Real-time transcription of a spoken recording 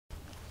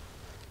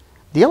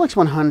The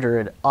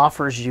LX100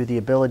 offers you the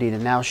ability to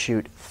now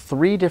shoot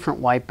 3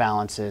 different white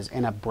balances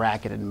in a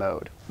bracketed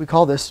mode. We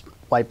call this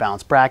white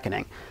balance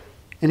bracketing.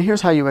 And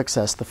here's how you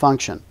access the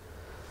function.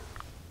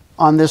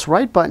 On this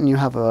right button, you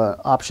have an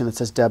option that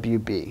says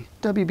WB.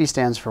 WB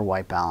stands for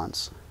white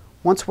balance.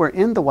 Once we're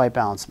in the white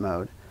balance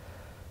mode,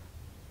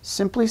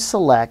 simply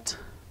select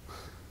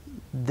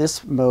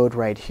this mode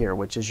right here,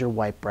 which is your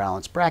white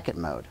balance bracket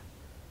mode.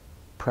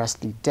 Press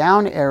the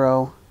down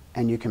arrow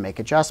and you can make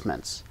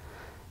adjustments.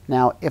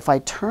 Now, if I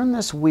turn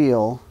this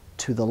wheel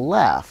to the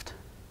left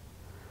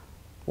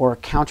or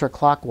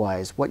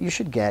counterclockwise, what you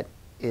should get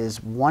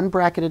is one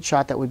bracketed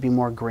shot that would be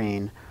more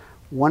green,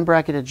 one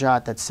bracketed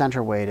shot that's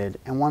center weighted,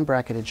 and one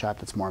bracketed shot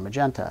that's more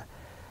magenta.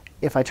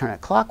 If I turn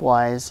it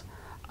clockwise,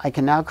 I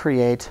can now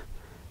create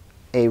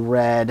a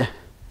red,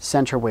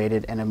 center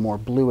weighted, and a more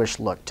bluish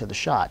look to the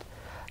shot.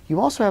 You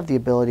also have the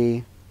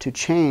ability to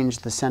change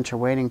the center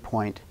weighting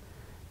point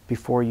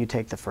before you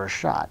take the first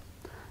shot.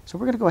 So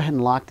we're going to go ahead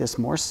and lock this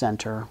more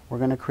center. We're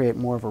going to create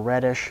more of a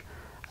reddish,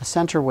 a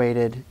center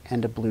weighted,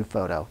 and a blue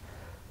photo.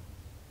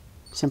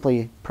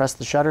 Simply press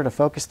the shutter to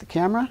focus the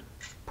camera,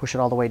 push it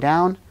all the way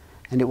down,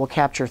 and it will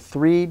capture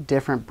 3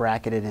 different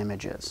bracketed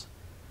images.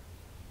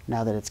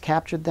 Now that it's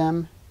captured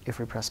them, if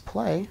we press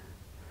play,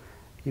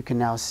 you can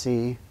now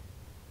see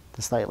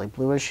the slightly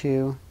bluish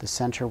hue, the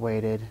center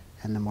weighted,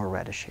 and the more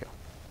reddish hue.